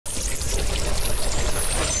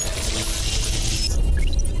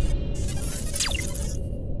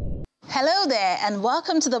Hello there, and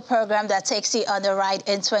welcome to the program that takes you on a ride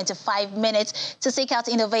in 25 minutes to seek out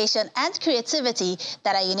innovation and creativity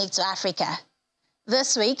that are unique to Africa.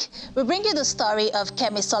 This week, we bring you the story of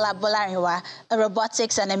Kemisola Bolarinwa, a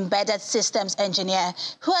robotics and embedded systems engineer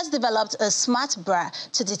who has developed a smart bra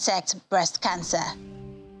to detect breast cancer.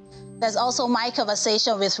 There's also my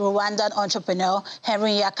conversation with Rwandan entrepreneur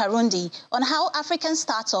Henry Karundi on how African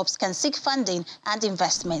startups can seek funding and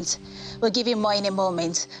investment. We'll give you more in a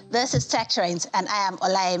moment. This is Tech Trends, and I am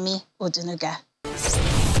Olayemi Odunuga.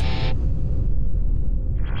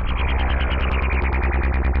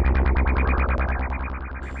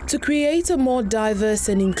 To create a more diverse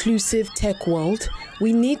and inclusive tech world,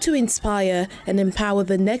 we need to inspire and empower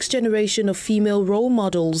the next generation of female role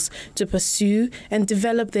models to pursue and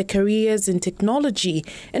develop their careers in technology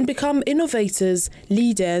and become innovators,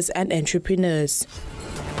 leaders, and entrepreneurs.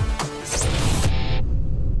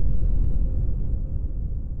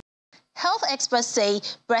 Health experts say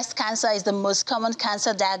breast cancer is the most common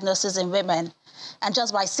cancer diagnosis in women. And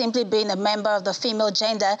just by simply being a member of the female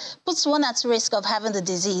gender puts one at risk of having the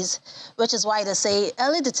disease, which is why they say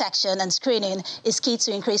early detection and screening is key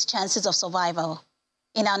to increase chances of survival.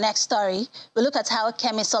 In our next story, we look at how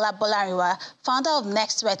Kemisola Bolarinwa, founder of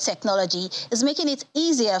NextWed Technology, is making it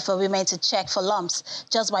easier for women to check for lumps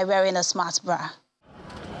just by wearing a smart bra.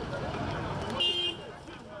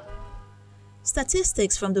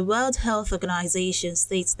 Statistics from the World Health Organization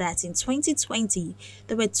states that in 2020,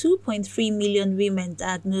 there were 2.3 million women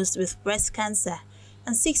diagnosed with breast cancer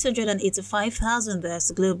and 685,000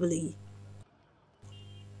 deaths globally.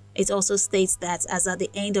 It also states that as at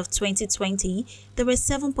the end of 2020, there were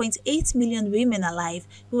 7.8 million women alive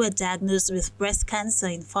who were diagnosed with breast cancer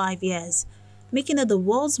in 5 years, making it the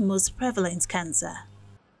world's most prevalent cancer.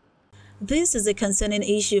 This is a concerning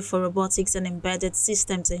issue for robotics and embedded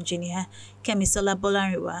systems engineer Kemisola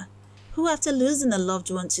Bolarinwa, who after losing a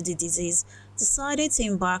loved one to the disease, decided to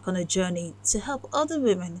embark on a journey to help other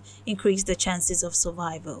women increase their chances of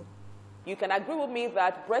survival. You can agree with me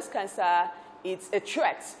that breast cancer is a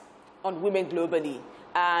threat on women globally,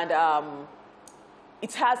 and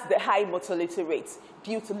it has the high mortality rates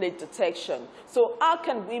due to late detection. So how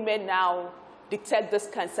can women now detect this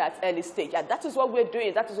cancer at early stage? And that is what we're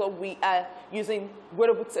doing. That is what we are using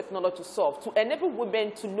wearable technology to solve, to enable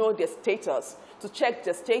women to know their status, to check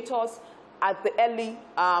their status at the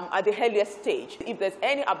earliest stage. If there's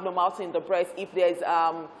any abnormality in the breast, if there's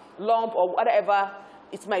lump or whatever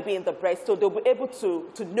it might be in the breast, so they'll be able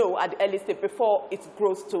to know at the early stage before it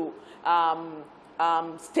grows to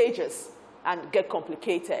stages and get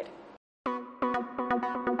complicated.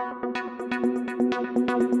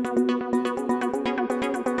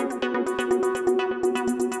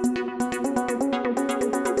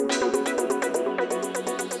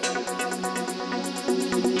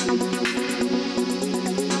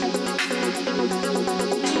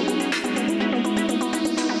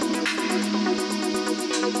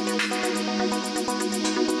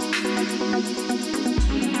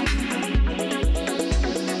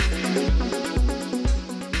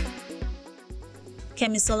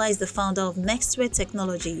 Kemisola is the founder of NextWed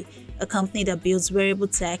Technology, a company that builds wearable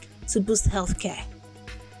tech to boost healthcare.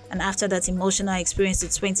 And after that emotional experience in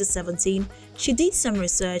 2017, she did some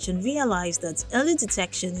research and realized that early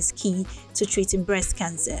detection is key to treating breast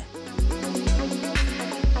cancer.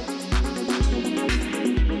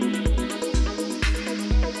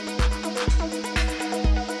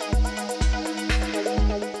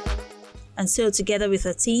 And so together with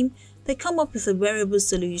her team, they come up with a wearable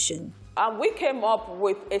solution. We came up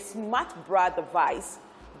with a smart bra device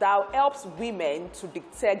that helps women to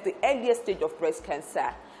detect the earliest stage of breast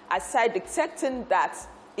cancer. Aside detecting that,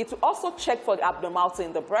 it will also check for the abnormality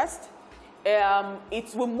in the breast.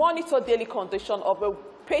 It will monitor daily condition of a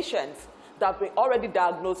patient that has been already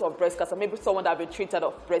diagnosed of breast cancer, maybe someone that has been treated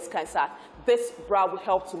of breast cancer. This bra will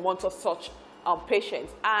help to monitor such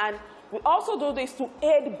patients. And we also do this to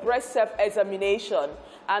aid breast self-examination.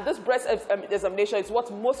 And this breast examination is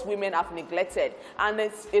what most women have neglected. And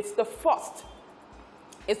it's the first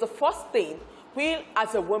thing we,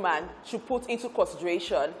 as a woman, should put into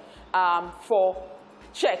consideration for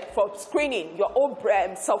screening, your own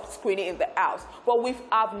self-screening in the house. But we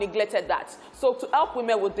have neglected that. So to help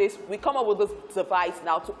women with this, we come up with this device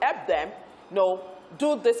now to help them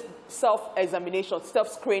do this self-examination,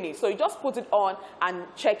 self-screening. So you just put it on and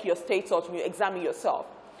check your status when you examine yourself.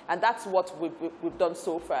 And that's what we've done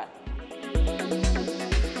so far.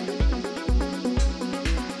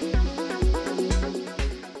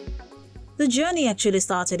 The journey actually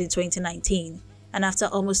started in 2019, and after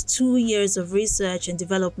almost 2 years of research and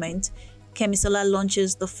development, Kemisola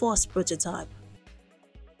launches the first prototype.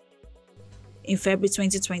 In February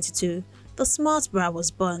 2022, the Smart Bra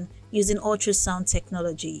was born using ultrasound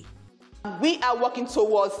technology. We are working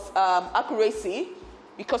towards accuracy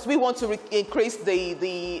because we want to increase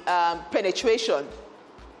the penetration.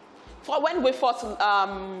 For when we first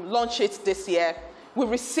launched it this year, we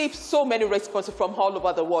received so many responses from all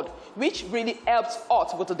over the world, which really helped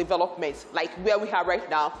us with the development, like where we are right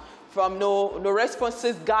now, from no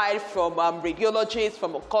responses guide from radiologists,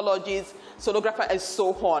 from oncologists, sonographers, and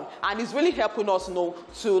so on. And it's really helping us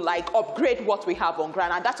to like upgrade what we have on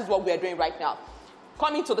ground, and that is what we are doing right now.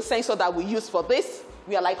 Coming to the sensor that we use for this,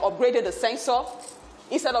 we are like upgrading the sensor.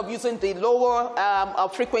 Instead of using the lower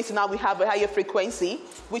frequency, now we have a higher frequency,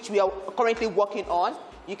 which we are currently working on.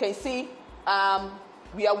 You can see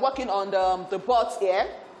we are working on the boards here.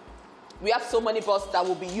 We have so many boards that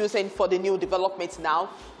we'll be using for the new developments now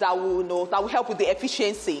that will help with the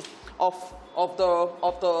efficiency of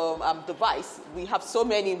the device. We have so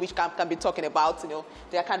many which can be talking about.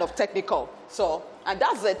 They are kind of technical. So, and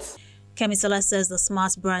that's it. Kemisola says the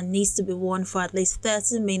Smart Bra needs to be worn for at least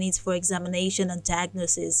 30 minutes for examination and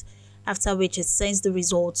diagnosis, after which it sends the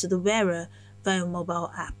results to the wearer via a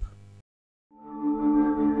mobile app.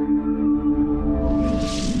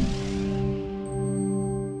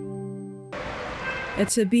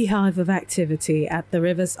 It's a beehive of activity at the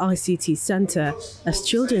Rivers ICT Center as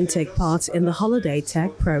children take part in the Holiday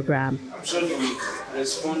Tech program.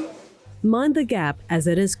 Mind the Gap, as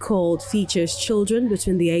it is called, features children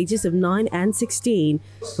between the ages of 9 and 16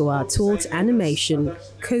 who are taught animation,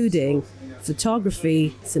 coding,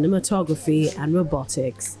 photography, cinematography, and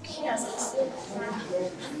robotics. Just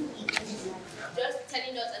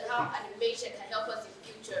telling us how animation can help us in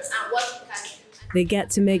future and what it can do. They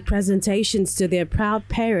get to make presentations to their proud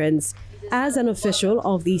parents, as an official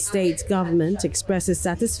of the state government expresses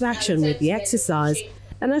satisfaction with the exercise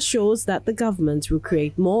and assures that the government will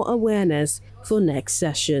create more awareness for next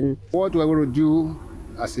session. What we're going to do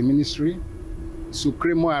as a ministry is to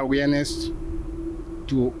create more awareness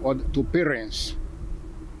to parents,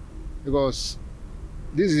 because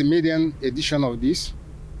this is the maiden edition of this,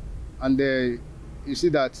 and you see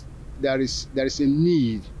that there is a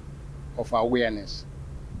need of awareness,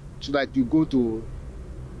 so that you go to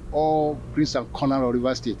all Prince and corner of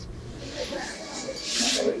River State.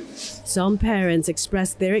 Some parents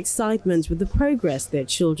express their excitement with the progress their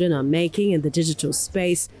children are making in the digital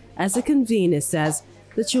space. As the convener says,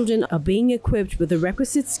 the children are being equipped with the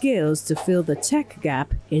requisite skills to fill the tech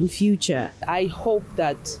gap in future. I hope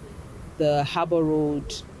that the Harbour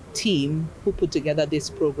Road team who put together this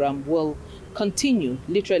program will continue,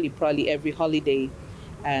 literally probably every holiday,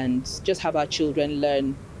 and just have our children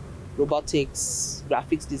learn robotics,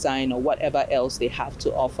 graphics design, or whatever else they have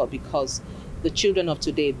to offer, because the children of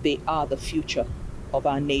today, they are the future of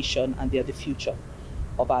our nation, and they're the future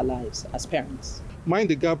of our lives as parents.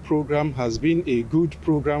 Mind the Gap program has been a good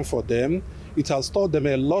program for them. It has taught them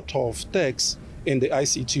a lot of techs in the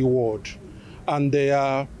ICT world, and they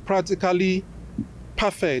are practically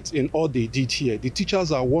perfect in all they did here. The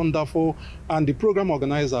teachers are wonderful, and the program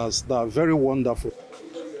organizers, they are very wonderful.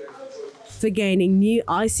 For gaining new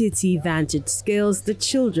ICT Vantage skills, the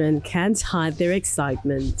children can't hide their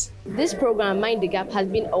excitement. This program, Mind the Gap, has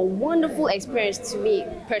been a wonderful experience to me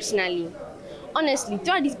personally. Honestly,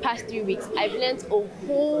 throughout these past 3 weeks, I've learned a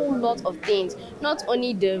whole lot of things. Not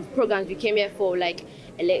only the programs we came here for, like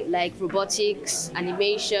robotics,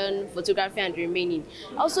 animation, photography, and the remaining.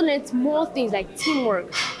 I also learned more things like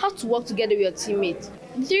teamwork, how to work together with your teammates.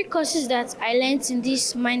 The 3 courses that I learned in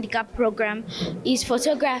this Mind the Gap program is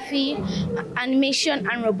photography, animation,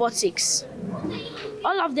 and robotics.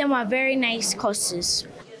 All of them are very nice courses.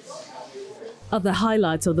 Other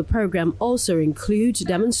highlights of the program also include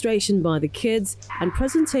demonstration by the kids and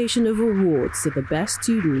presentation of awards to the best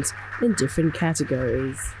students in different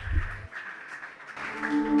categories.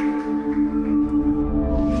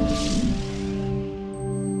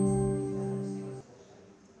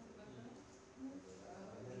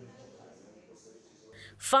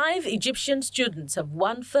 Five Egyptian students have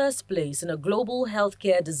won first place in a global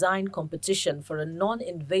healthcare design competition for a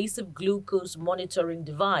non-invasive glucose monitoring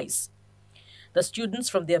device. The students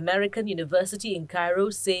from the American University in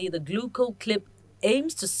Cairo say the GlucoClip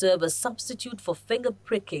aims to serve as a substitute for finger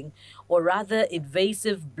pricking, or rather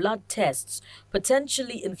invasive blood tests,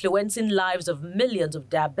 potentially influencing lives of millions of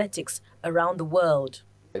diabetics around the world.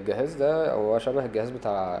 الجهاز ده هو شبه الجهاز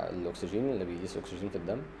بتاع الأكسجين اللي بيقيس أكسجين في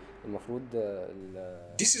الدم.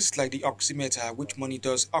 This is like the oximeter, which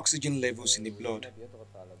monitors oxygen levels in the blood.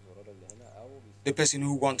 The person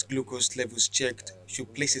who wants glucose levels checked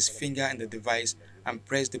should place his finger in the device and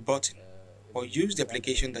press the button, or use the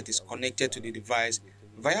application that is connected to the device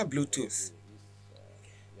via Bluetooth.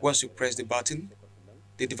 Once you press the button,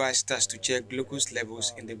 the device starts to check glucose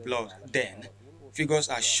levels in the blood. Then, figures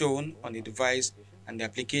are shown on the device and the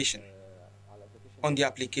application. On the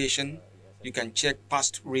application, you can check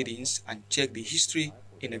past readings and check the history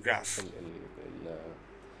in a graph.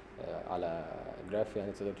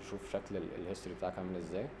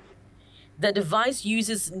 The device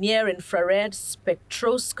uses near-infrared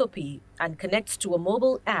spectroscopy and connects to a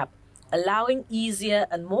mobile app, allowing easier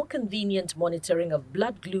and more convenient monitoring of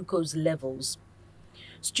blood glucose levels.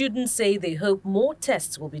 Students say they hope more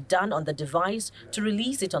tests will be done on the device to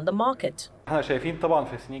release it on the market.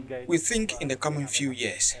 We think in the coming few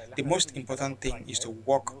years, the most important thing is to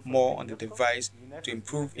work more on the device to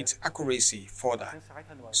improve its accuracy further.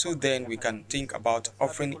 So then we can think about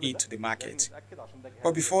offering it to the market.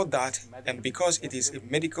 But before that, and because it is a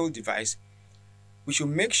medical device, we should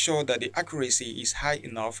make sure that the accuracy is high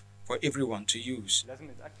enough for everyone to use.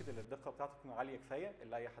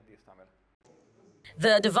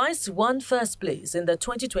 The device won first place in the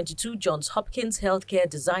 2022 Johns Hopkins Healthcare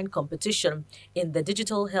Design Competition in the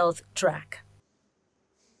digital health track.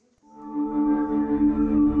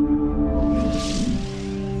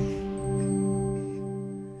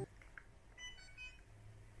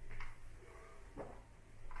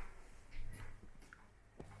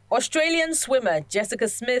 Australian swimmer Jessica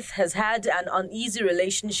Smith has had an uneasy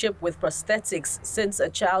relationship with prosthetics since a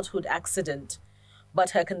childhood accident.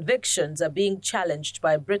 But her convictions are being challenged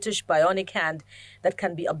by a British bionic hand that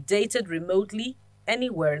can be updated remotely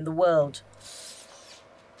anywhere in the world.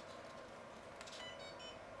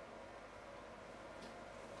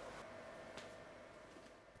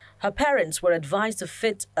 Her parents were advised to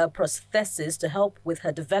fit a prosthesis to help with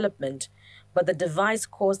her development, but the device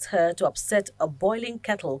caused her to upset a boiling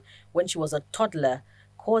kettle when she was a toddler,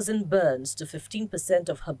 causing burns to 15%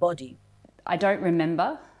 of her body. I don't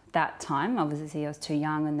remember that time. Obviously I was too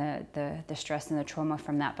young, and the stress and the trauma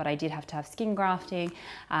from that, but I did have to have skin grafting,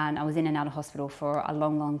 and I was in and out of hospital for a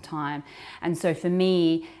long time. And so for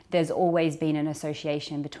me, there's always been an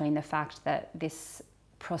association between the fact that this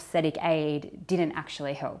prosthetic aid didn't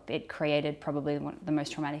actually help. It created probably the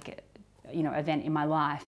most traumatic, event in my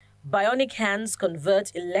life. Bionic hands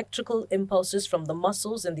convert electrical impulses from the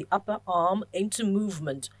muscles in the upper arm into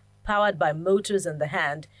movement, powered by motors in the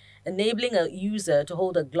hand, enabling a user to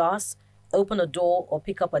hold a glass, open a door, or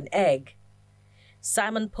pick up an egg.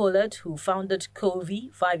 Simon Pollard, who founded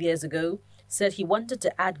Covey 5 years ago, said he wanted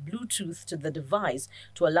to add Bluetooth to the device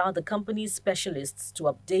to allow the company's specialists to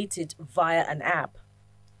update it via an app.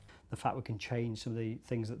 The fact we can change some of the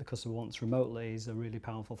things that the customer wants remotely is a really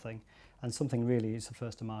powerful thing, and something really is the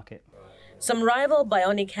first to market. Some rival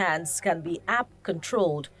bionic hands can be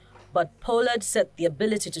app-controlled, but Pollard said the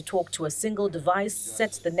ability to talk to a single device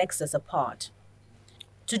sets the Nexus apart.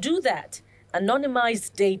 To do that,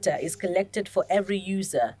 anonymized data is collected for every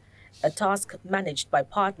user, a task managed by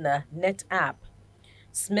partner NetApp.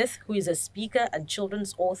 Smith, who is a speaker and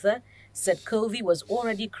children's author, said Covey was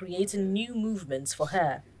already creating new movements for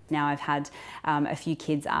her. Now I've had a few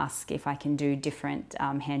kids ask if I can do different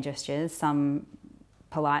hand gestures, some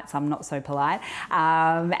polite, some not so polite,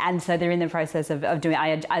 and so they're in the process of doing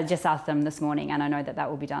it. I just asked them this morning, and I know that that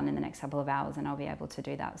will be done in the next couple of hours, and I'll be able to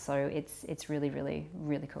do that. So it's really, really,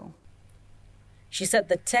 really cool. She said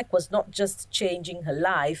the tech was not just changing her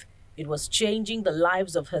life, it was changing the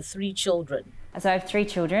lives of her 3 children. So I have 3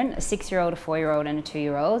 children, a 6-year-old, a 4-year-old and a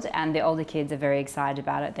 2-year-old, and the older kids are very excited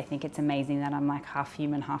about it. They think it's amazing that I'm like half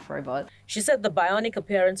human, half robot. She said the bionic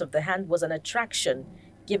appearance of the hand was an attraction,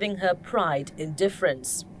 giving her pride in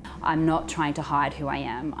difference. I'm not trying to hide who I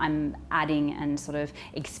am. I'm adding and sort of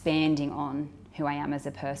expanding on who I am as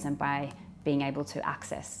a person by being able to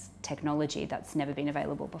access technology that's never been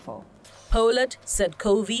available before. Pollard said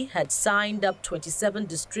Covey had signed up 27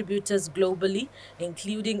 distributors globally,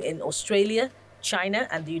 including in Australia, China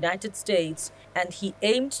and the United States, and he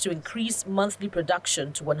aimed to increase monthly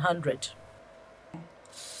production to 100.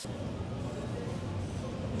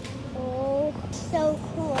 Oh, so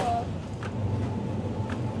cool.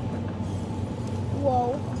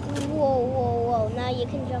 Whoa, whoa, whoa, whoa. Now you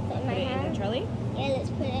can drop it in my hand. Put it in the trolley? Yeah, let's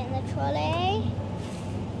put it in the trolley.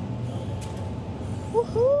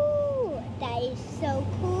 Woohoo! That is so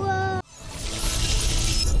cool.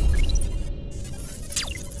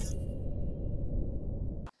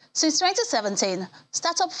 Since 2017,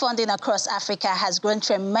 startup funding across Africa has grown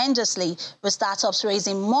tremendously, with startups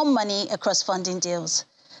raising more money across funding deals.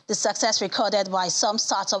 The success recorded by some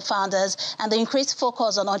startup founders and the increased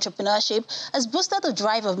focus on entrepreneurship has boosted the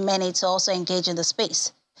drive of many to also engage in the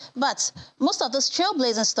space. But most of those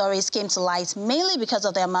trailblazing stories came to light mainly because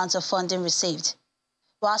of the amount of funding received.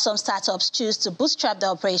 While some startups choose to bootstrap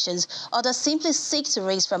their operations, others simply seek to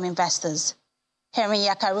raise from investors. Henry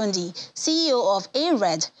Yakarundi, CEO of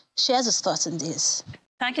ARED, shares his thoughts on this.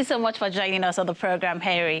 Thank you so much for joining us on the program,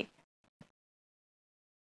 Henry.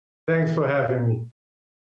 Thanks for having me.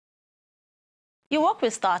 You work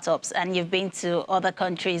with startups and you've been to other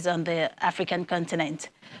countries on the African continent.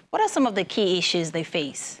 What are some of the key issues they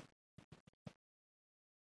face?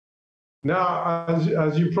 Now,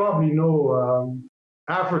 as you probably know,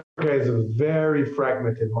 Africa is a very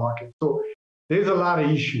fragmented market. So there's a lot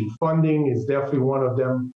of issues. Funding is definitely one of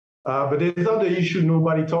them. But there's other issues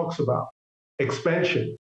nobody talks about.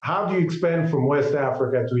 Expansion. How do you expand from West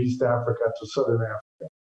Africa to East Africa to Southern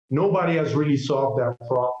Africa? Nobody has really solved that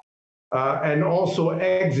problem. And also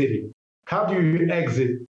exiting. How do you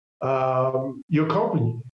exit your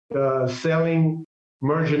company? Selling,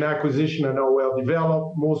 merger and acquisition are not well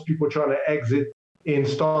developed. Most people trying to exit in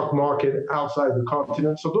stock market outside the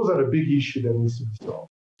continent. So those are the big issues that needs to be solved.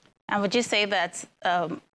 And would you say that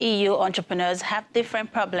EU entrepreneurs have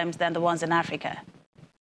different problems than the ones in Africa?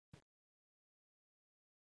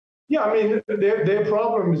 Yeah, I mean, their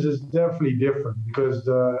problems is definitely different because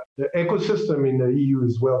the ecosystem in the EU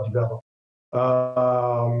is well developed.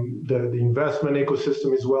 The investment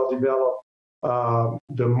ecosystem is well developed.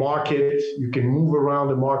 The market, you can move around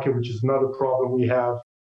the market, which is another problem we have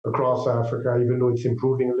across Africa, even though it's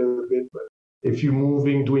improving a little bit. But if you're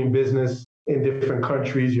moving, doing business in different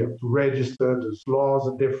countries, you have to register, there's laws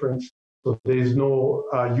are different. So there's no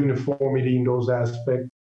uniformity in those aspects.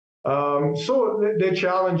 So the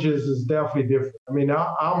challenges is definitely different. I mean,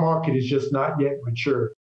 our market is just not yet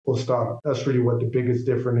mature for startup. That's really what the biggest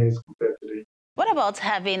difference is compared to the. What about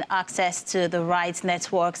having access to the right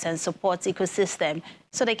networks and support ecosystem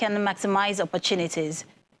so they can maximize opportunities?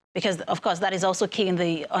 Because, of course, that is also key in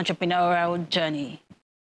the entrepreneurial journey.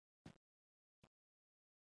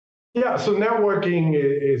 Yeah, so networking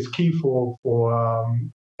is key for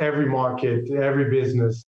every market, every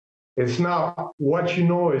business. It's not what you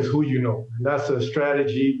know, is who you know. And that's a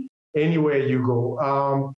strategy anywhere you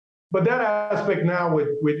go. But that aspect now with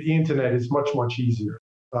the internet is much, much easier.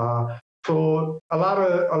 So a lot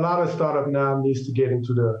of startup now needs to get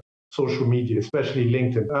into the social media, especially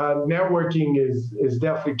LinkedIn. Networking is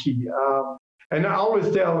definitely key. And I always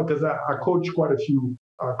tell, because I coach quite a few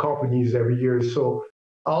companies every year, so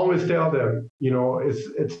I always tell them, you know,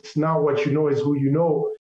 it's not what you know, is who you know.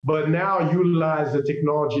 But now utilize the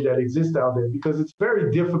technology that exists out there, because it's very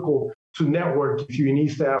difficult to network if you're in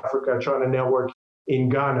East Africa trying to network in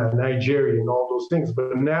Ghana, Nigeria, and all those things.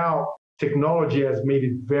 But now technology has made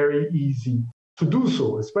it very easy to do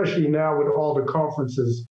so, especially now with all the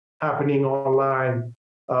conferences happening online,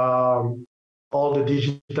 all the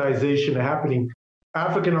digitization happening.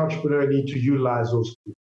 African entrepreneurs need to utilize those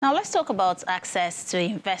tools. Now let's talk about access to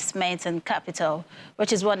investment and capital,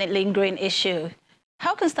 which is one lingering issue.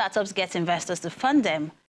 How can startups get investors to fund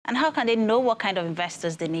them? And how can they know what kind of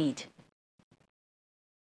investors they need?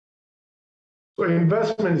 So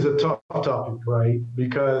investment is a tough topic, right?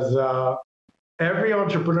 Because every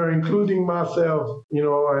entrepreneur, including myself, you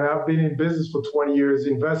know, and I've been in business for 20 years,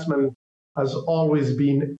 investment has always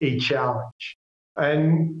been a challenge.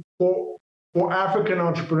 And for African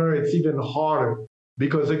entrepreneurs, it's even harder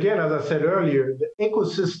because, again, as I said earlier, the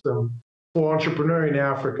ecosystem for entrepreneur in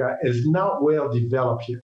Africa is not well developed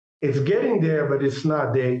yet. It's getting there, but it's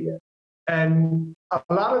not there yet. And a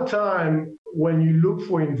lot of time when you look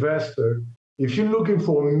for investor, if you're looking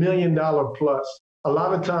for $1 million plus, a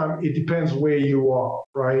lot of time it depends where you are,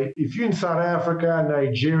 right? If you're in South Africa,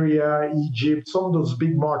 Nigeria, Egypt, some of those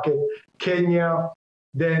big markets, Kenya,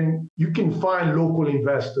 then you can find local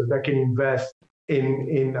investors that can invest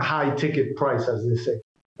in high ticket price, as they say.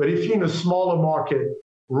 But if you're in a smaller market,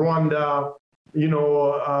 Rwanda, you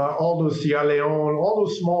know, all those Sierra Leone, all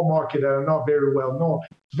those small markets that are not very well known,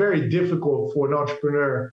 it's very difficult for an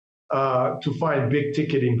entrepreneur to find big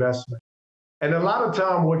ticket investment. And a lot of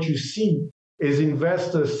time what you see is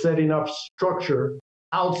investors setting up structure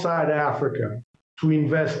outside Africa to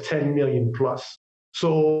invest 10 million plus.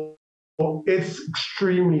 So it's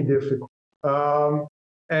extremely difficult.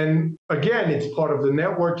 And again, it's part of the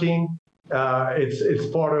networking. It's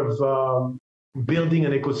part of building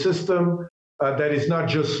an ecosystem that is not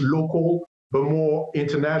just local, but more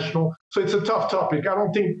international. So it's a tough topic. I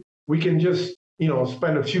don't think we can just, you know,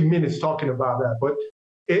 spend a few minutes talking about that, but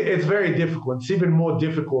it's very difficult. It's even more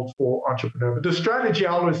difficult for entrepreneurs. But the strategy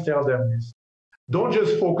I always tell them is don't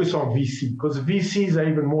just focus on VC, because VCs are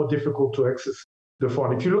even more difficult to access the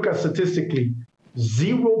fund. If you look at statistically,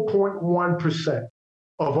 0.1%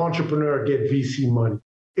 of entrepreneurs get VC money.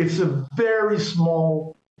 It's a very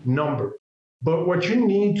small number. But what you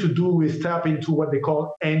need to do is tap into what they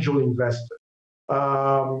call angel investors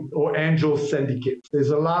or angel syndicates. There's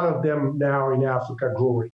a lot of them now in Africa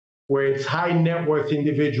growing, where it's high net worth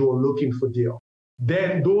individual looking for deal.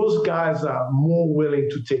 Then those guys are more willing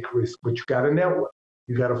to take risks, but you got to network.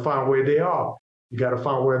 You got to find where they are. You got to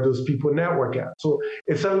find where those people network at. So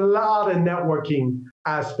it's a lot of networking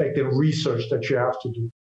aspect and research that you have to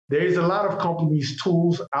do. There is a lot of companies'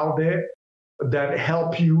 tools out there that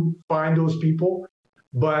help you find those people,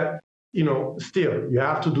 but still you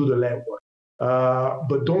have to do the legwork.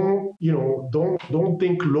 But don't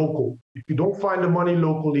think local. If you don't find the money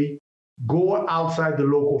locally, go outside the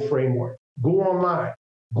local framework. Go online.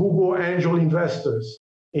 Google angel investors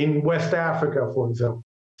in West Africa, for example.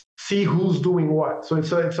 See who's doing what. So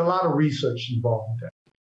it's a lot of research involved in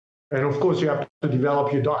that. And of course, you have to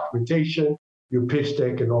develop your documentation, your pitch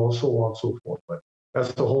deck, and all so on and so forth. But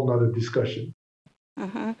that's a whole nother discussion.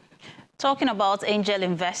 Mm-hmm. Talking about angel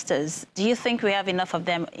investors, do you think we have enough of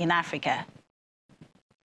them in Africa?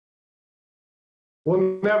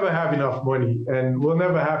 We'll never have enough money, and we'll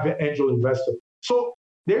never have an angel investor. So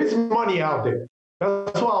there is money out there.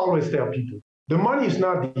 That's what I always tell people. The money is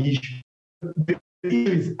not the issue. The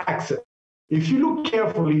issue is access. If you look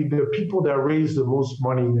carefully, the people that raise the most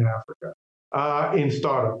money in Africa, in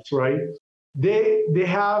startups, right? They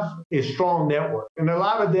have a strong network, and a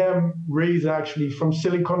lot of them raise actually from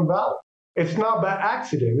Silicon Valley. It's not by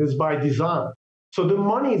accident, it's by design. So the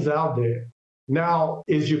money is out there. Now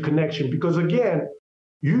is your connection, because again,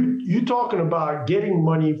 you're talking about getting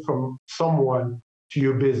money from someone to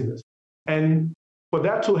your business. And for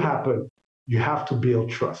that to happen, you have to build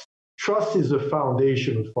trust. Trust is the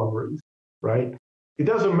foundation of fundraising, right? It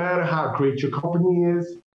doesn't matter how great your company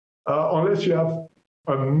is, unless you have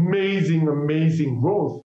amazing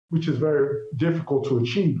growth, which is very difficult to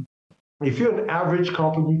achieve. If you're an average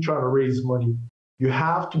company trying to raise money, you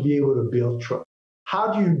have to be able to build trust.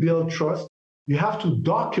 How do you build trust? You have to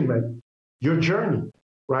document your journey,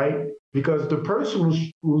 right? Because the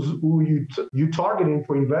person who you're targeting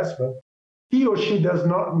for investment, he or she does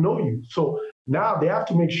not know you. So now they have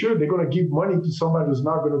to make sure they're going to give money to somebody who's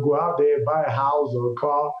not going to go out there and buy a house or a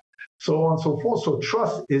car, so on and so forth. So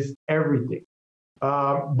trust is everything.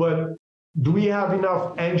 But do we have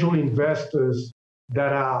enough angel investors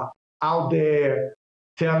that are out there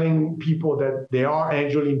telling people that they are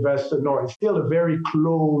angel investors? No, it's still a very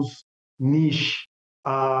close niche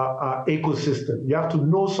ecosystem. You have to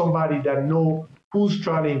know somebody that know who's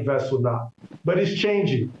trying to invest or not. But it's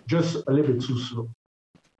changing, just a little bit too slow.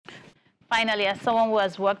 Finally, as someone who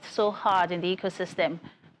has worked so hard in the ecosystem,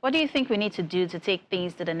 what do you think we need to do to take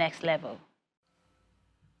things to the next level?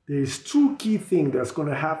 There's two key things that's going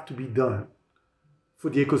to have to be done for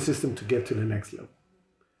the ecosystem to get to the next level.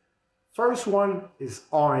 First one is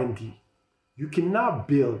R&D. You cannot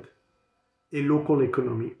build a local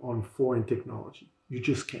economy on foreign technology. You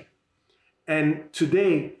just can't. And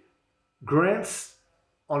today, grants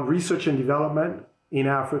on research and development in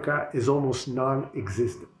Africa is almost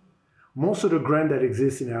non-existent. Most of the grants that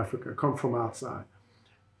exist in Africa come from outside.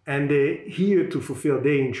 And they're here to fulfill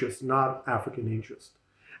their interests, not African interests.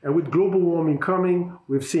 And with global warming coming,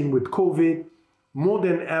 we've seen with COVID, more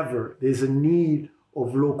than ever, there's a need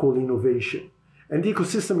of local innovation. And the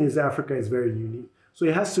ecosystem in Africa is very unique. So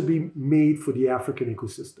it has to be made for the African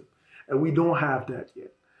ecosystem. And we don't have that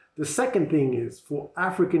yet. The second thing is for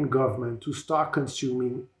African government to start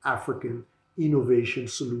consuming African innovation,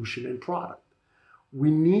 solution, and product. We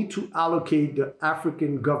need to allocate the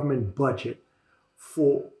African government budget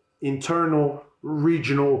for internal,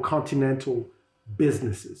 regional, continental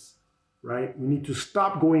businesses, right? We need to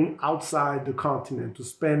stop going outside the continent to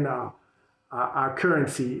spend our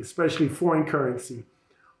currency, especially foreign currency,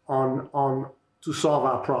 to solve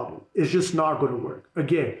our problem. It's just not going to work.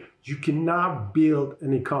 Again, you cannot build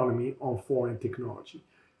an economy on foreign technology.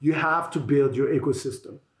 You have to build your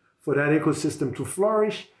ecosystem for that ecosystem to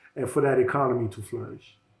flourish and for that economy to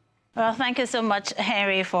flourish. Well, thank you so much,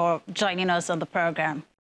 Henry, for joining us on the program.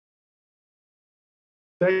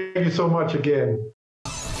 Thank you so much again.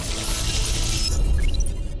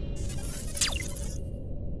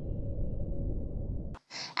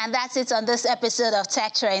 And that's it on this episode of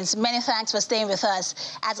Tech Trends. Many thanks for staying with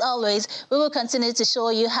us. As always, we will continue to show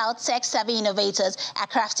you how tech-savvy innovators are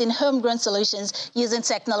crafting homegrown solutions using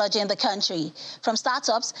technology in the country. From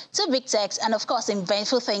startups to big techs and, of course,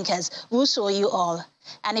 inventful thinkers, we'll show you all.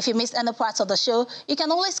 And if you missed any parts of the show, you can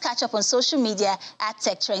always catch up on social media at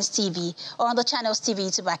Tech Trends TV or on the Channels TV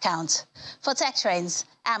YouTube account. For Tech Trends,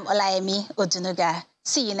 I'm Olayemi Odunuga.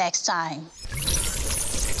 See you next time.